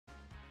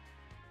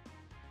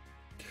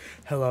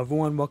Hello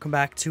everyone, welcome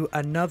back to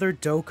another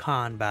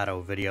Dokkan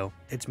battle video.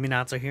 It's me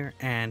Natsu here,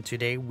 and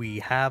today we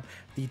have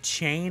the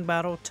chain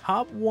battle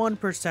top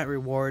 1%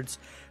 rewards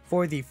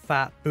for the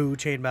Fat Boo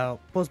chain battle,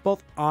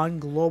 both on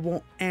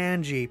global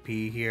and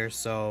JP here.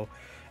 So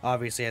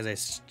obviously, as I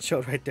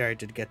showed right there, I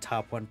did get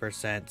top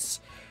 1%.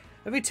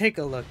 Let me take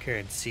a look here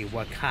and see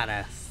what kind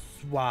of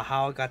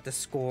how I got the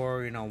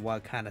score,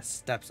 what kind of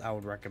steps I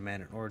would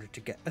recommend in order to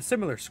get a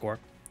similar score.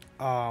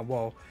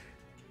 Well,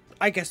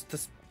 I guess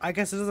it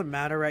doesn't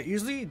matter, right?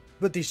 Usually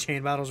with these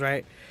chain battles,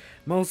 right,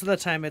 most of the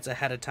time it's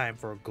ahead of time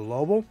for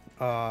global,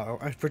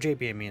 or for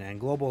JP, I mean, and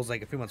global is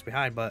like a few months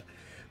behind, but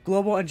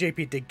global and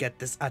JP did get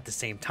this at the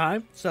same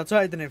time, so that's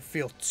why I didn't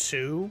feel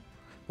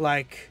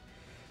like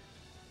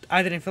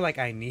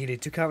I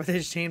needed to cover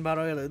this chain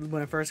battle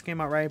when it first came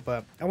out, right?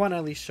 But I want to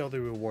at least show the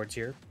rewards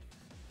here.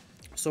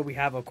 So we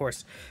have, of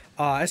course,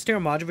 Esther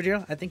Majin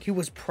Vegeta. I think he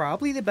was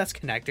probably the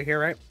best connector here,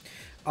 right?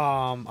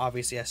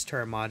 Obviously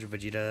Esther Majin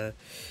Vegeta,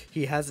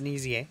 he has an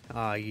easy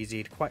A. He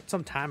easied quite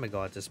some time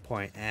ago at this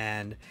point,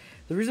 and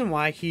the reason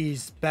why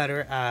he's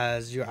better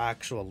as your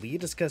actual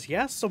lead is because he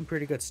has some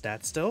pretty good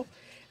stats still.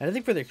 And I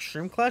think for the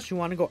extreme class, you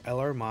want to go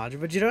LR Majin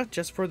Vegeta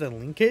just for the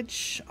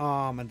linkage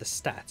and the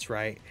stats,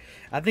 right?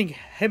 I think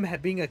him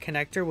being a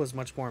connector was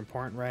much more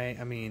important, right?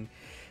 I mean,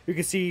 you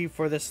can see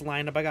for this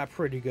lineup, I got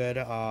pretty good.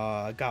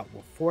 I got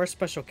 4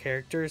 special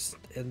characters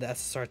in the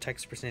SSR Tech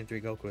Super Saiyan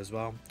 3 Goku as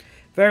well.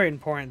 Very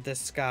important.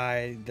 This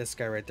guy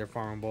right there,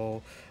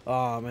 farmable.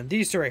 And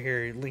these two right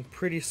here link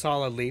pretty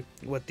solidly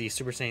with the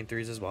Super Saiyan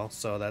 3s as well,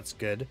 so that's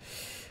good.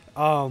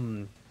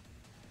 And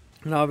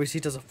obviously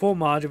does a full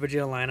Majin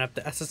Vegeta lineup,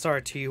 the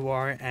SSR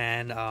TUR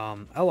and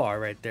LR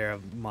right there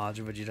of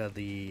Majin Vegeta,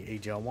 the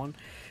AGL one.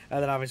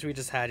 And then obviously we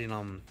just had,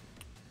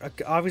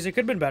 obviously it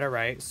could have been better,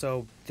 right?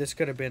 So this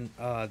could have been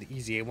the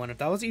easy A one. If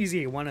that was the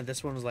easy A1 and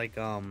this one was like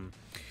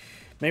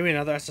maybe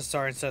another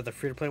SSR instead of the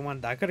free-to-play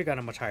one, I could have got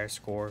a much higher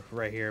score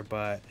right here.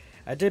 But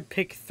I did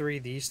pick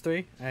these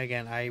three.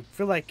 Again, I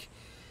feel like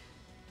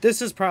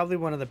this is probably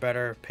one of the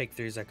better pick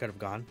threes I could have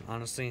gone,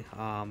 honestly.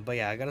 But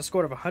yeah, I got a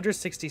score of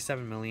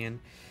 167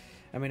 million.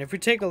 I mean, if we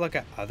take a look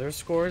at other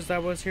scores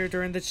that was here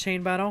during the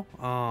chain battle,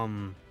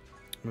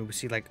 we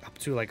see like up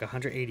to like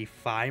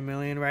 185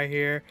 million right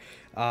here.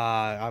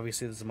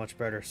 Obviously this is a much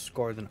better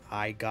score than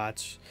I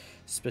got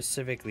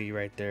specifically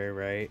right there,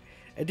 right?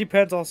 It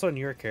depends also on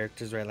your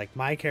characters, right? Like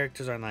my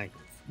characters are like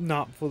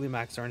not fully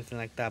maxed or anything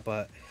like that,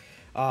 but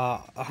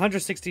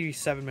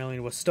 167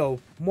 million was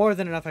still more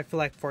than enough, I feel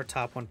like, for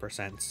top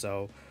 1%.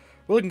 So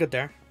we're looking good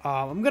there.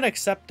 I'm gonna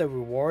accept the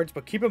rewards,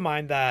 but keep in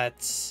mind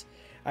that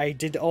I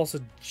did also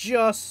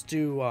just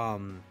do not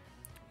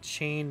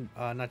chain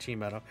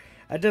battle.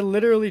 I did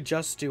literally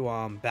just do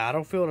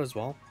battlefield as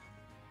well.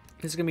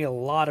 There's gonna be a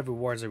lot of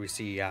rewards that we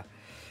see. Yeah,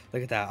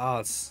 look at that.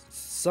 Oh,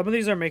 some of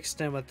these are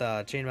mixed in with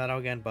the chain battle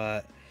again,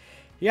 but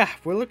yeah,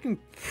 we're looking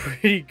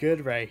pretty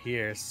good right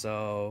here.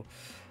 So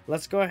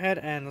let's go ahead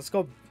and let's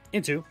go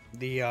into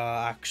the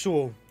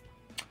actual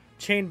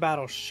chain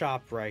battle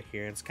shop right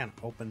here. Let's kind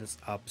of open this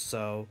up.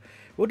 So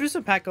we'll do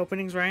some pack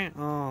openings, right?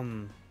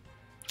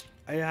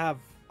 I have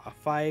a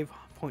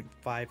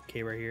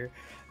 5.5k right here.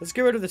 Let's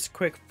get rid of this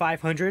quick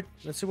 500.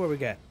 Let's see what we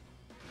get.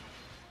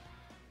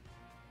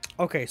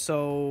 Okay,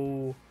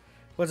 so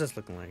what's this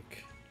looking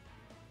like?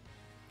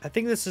 I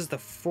think this is the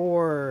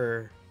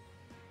 4.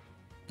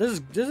 This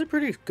is a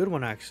pretty good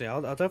one, actually.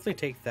 I'll definitely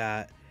take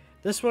that.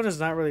 This one is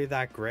not really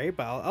that great,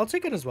 but I'll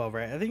take it as well,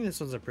 right? I think this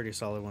one's a pretty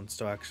solid one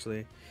still,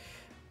 actually.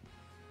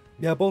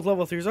 Yeah, both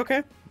level 3s.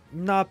 Okay,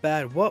 not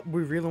bad. What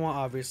we really want,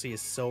 obviously,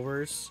 is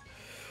silvers.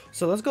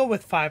 So let's go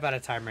with 5 at a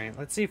time, right?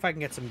 Let's see if I can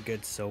get some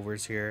good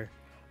silvers here.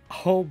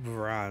 Oh,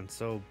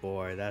 bronze. Oh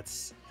boy,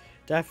 that's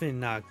definitely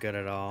not good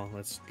at all.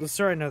 Let's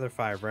try another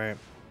 5, right?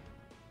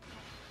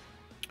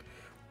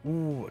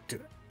 Ooh,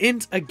 dude,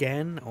 int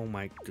again. Oh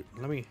my, dude,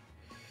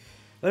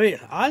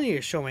 I need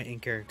to show my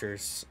int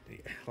characters.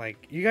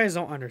 Like, you guys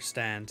don't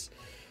understand.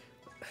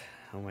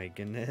 Oh my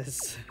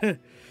goodness.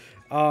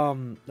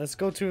 Let's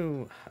go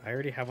to, I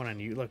already have one on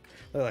you.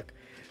 Look.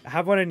 I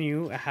have one on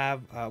you. I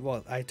have,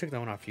 well, I took that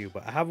one off you,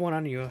 but I have one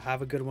on you. I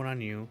have a good one on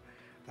you.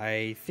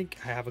 I think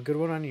I have a good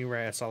one on you,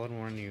 right? A solid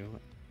one on you.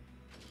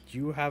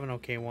 You have an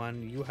okay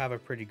one. You have a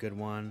pretty good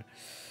one.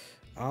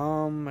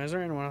 Is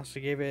there anyone else who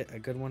gave it a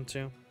good one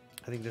to?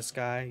 I think this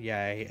guy.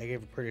 Yeah, I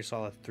gave a pretty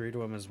solid 3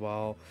 to him as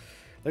well.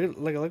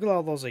 Look at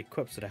all those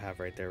equips that I have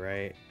right there,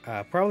 right?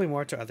 Probably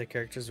more to other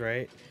characters,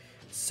 right?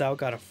 Cell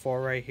got a 4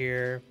 right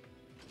here.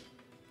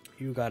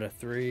 You got a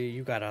 3.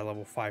 You got a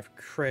level 5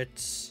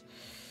 crits.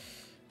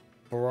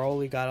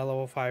 Broly got a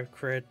level 5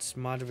 crit.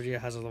 Majin Vegeta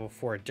has a level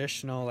 4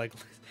 additional. Like,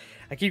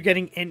 I keep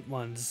getting int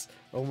ones.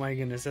 Oh my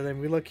goodness. And then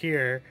we look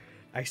here.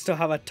 I still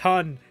have a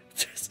ton.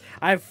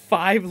 I have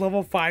 5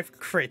 level 5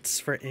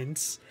 crits for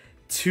ints.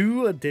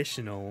 2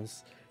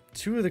 additionals.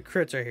 2 of the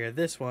crits are here.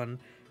 This one.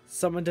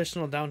 Some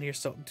additional down here.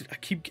 So dude, I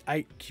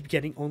keep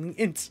getting only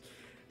ints.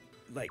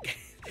 Like,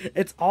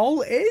 it's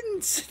all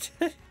int.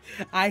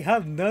 I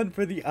have none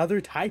for the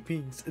other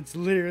typings. It's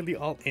literally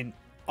all int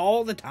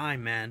all the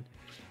time, man.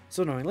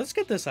 So annoying. Let's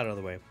get this out of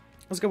the way.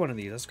 Let's get one of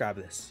these. Let's grab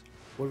this.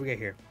 What do we get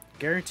here?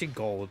 Guaranteed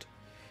gold.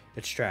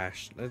 It's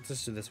trash. Let's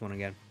just do this one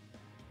again.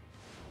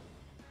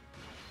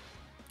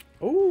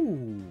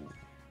 Ooh.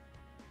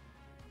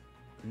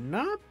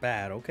 Not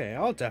bad. Okay,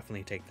 I'll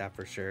definitely take that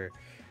for sure.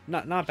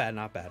 Not bad,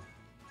 not bad.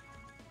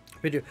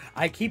 But dude,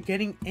 I keep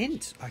getting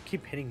int. I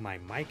keep hitting my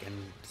mic and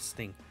this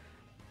thing.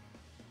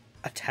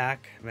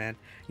 Attack, man.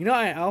 You know,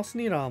 I also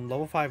need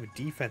level 5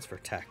 defense for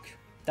tech.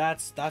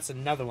 That's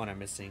another one I'm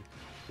missing.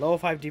 Level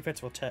 5 defense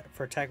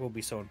for tech will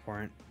be so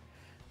important.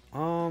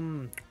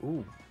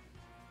 Ooh.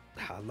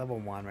 Level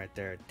 1 right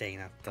there. Dang,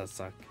 that does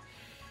suck.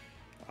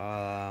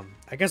 I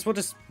guess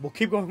we'll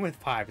keep going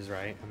with 5s,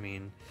 right? I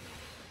mean,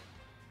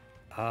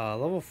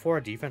 level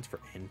 4 defense for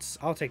ints.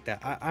 I'll take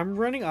that. I'm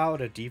running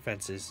out of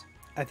defenses,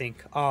 I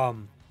think.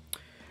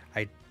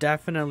 I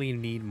definitely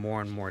need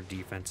more and more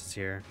defenses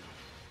here.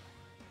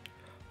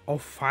 Oh,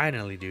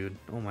 finally, dude.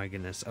 Oh my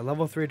goodness. A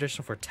level 3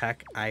 additional for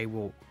tech. I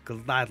will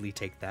gladly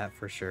take that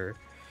for sure.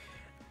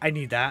 I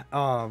need that.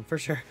 For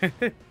sure.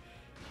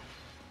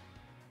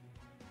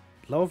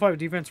 Level 5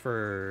 defense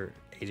for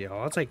AJ. Oh,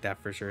 I'll take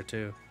that for sure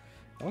too.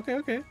 Okay,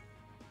 okay.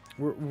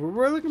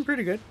 We're looking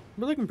pretty good.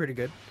 We're looking pretty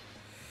good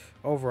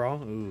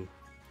overall. Ooh.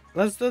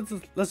 Let's do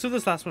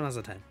this last one as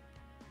a 10.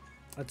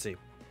 Let's see.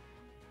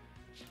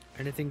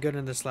 Anything good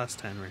in this last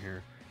 10 right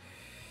here?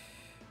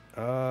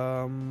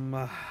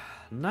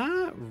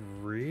 Not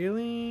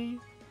really.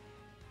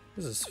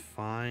 This is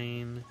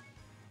fine.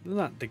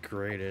 Not the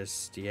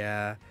greatest.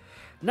 Yeah.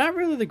 Not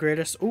really the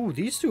greatest. Ooh,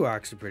 these two are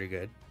actually pretty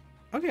good.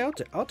 Okay,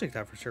 I'll take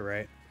that for sure,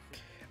 right?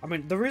 I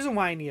mean, the reason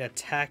why I need a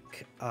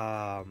tech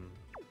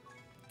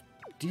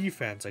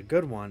defense, a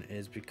good one,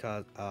 is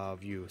because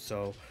of you.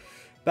 So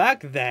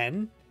back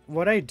then,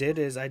 what I did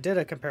is I did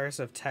a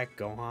comparison of tech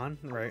Gohan,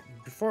 right?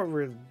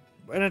 Before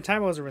in a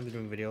time I wasn't really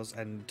doing videos,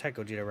 and tech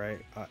Gogeta,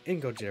 right?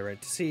 In Gogeta,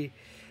 right? To see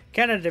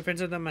kind of the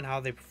difference in them and how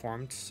they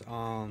performed.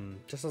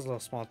 Just as a little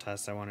small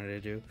test I wanted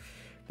to do.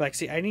 But like,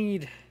 see, I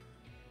need,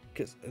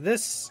 because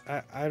this,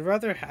 I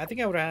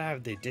think I would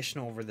have the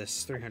additional over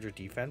this 300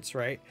 defense,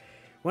 right?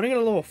 When I get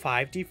a level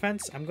 5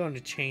 defense, I'm going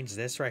to change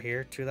this right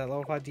here to that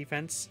level 5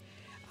 defense.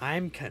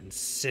 I'm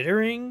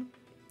considering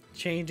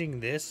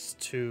changing this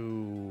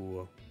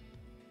to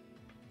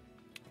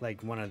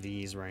like one of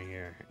these right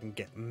here and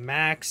get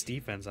max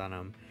defense on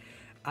them.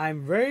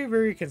 I'm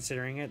very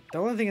considering it. The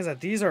only thing is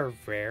that these are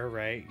rare,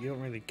 right? You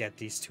don't really get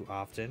these too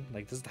often.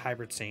 Like, this is the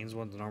Hybrid Saiyans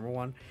one, the normal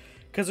one.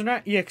 Because they're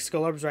not EX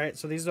Skullarbs, right?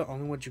 So these are the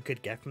only ones you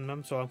could get from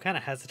them. So I'm kind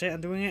of hesitant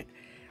on doing it.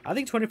 I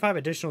think 25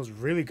 additional is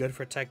really good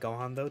for Tech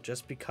Gohan, though.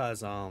 Just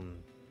because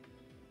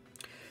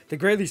the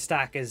Greatly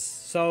stack is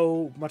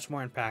so much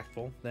more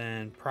impactful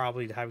than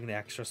probably having the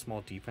extra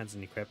small defense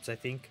and equips, I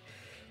think.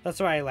 That's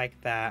why I like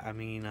that. I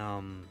mean,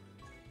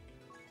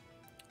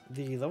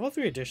 the level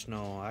 3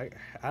 additional, I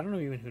don't know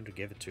even who to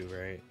give it to,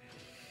 right?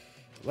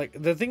 Like,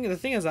 the thing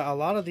is that a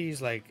lot of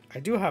these, like, I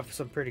do have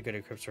some pretty good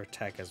equips for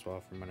tech as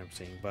well from what I'm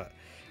seeing, but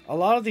a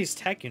lot of these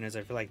tech units,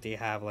 I feel like they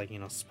have, like, you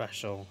know,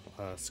 special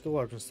skill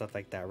orbs and stuff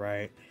like that,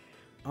 right?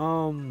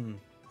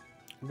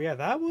 But yeah,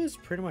 that was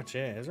pretty much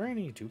it. Is there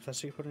any dupes I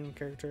should put in the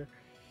character?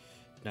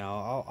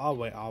 No, I'll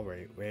wait.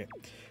 But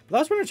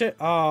that's pretty much it.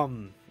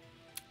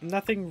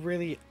 Nothing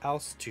really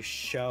else to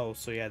show.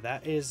 So yeah,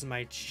 that is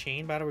my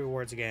chain battle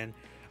rewards again.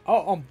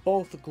 On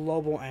both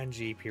global and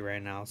GP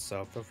right now,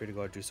 so feel free to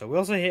go do so. We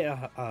also hit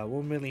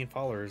 1 million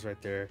followers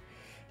right there.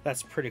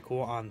 That's pretty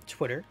cool on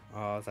Twitter.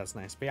 That's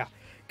nice. But yeah,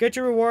 get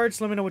your rewards.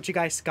 Let me know what you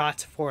guys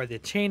got for the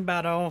chain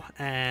battle,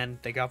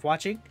 and thank you all for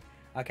watching.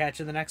 I'll catch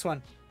you in the next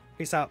one.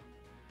 Peace out.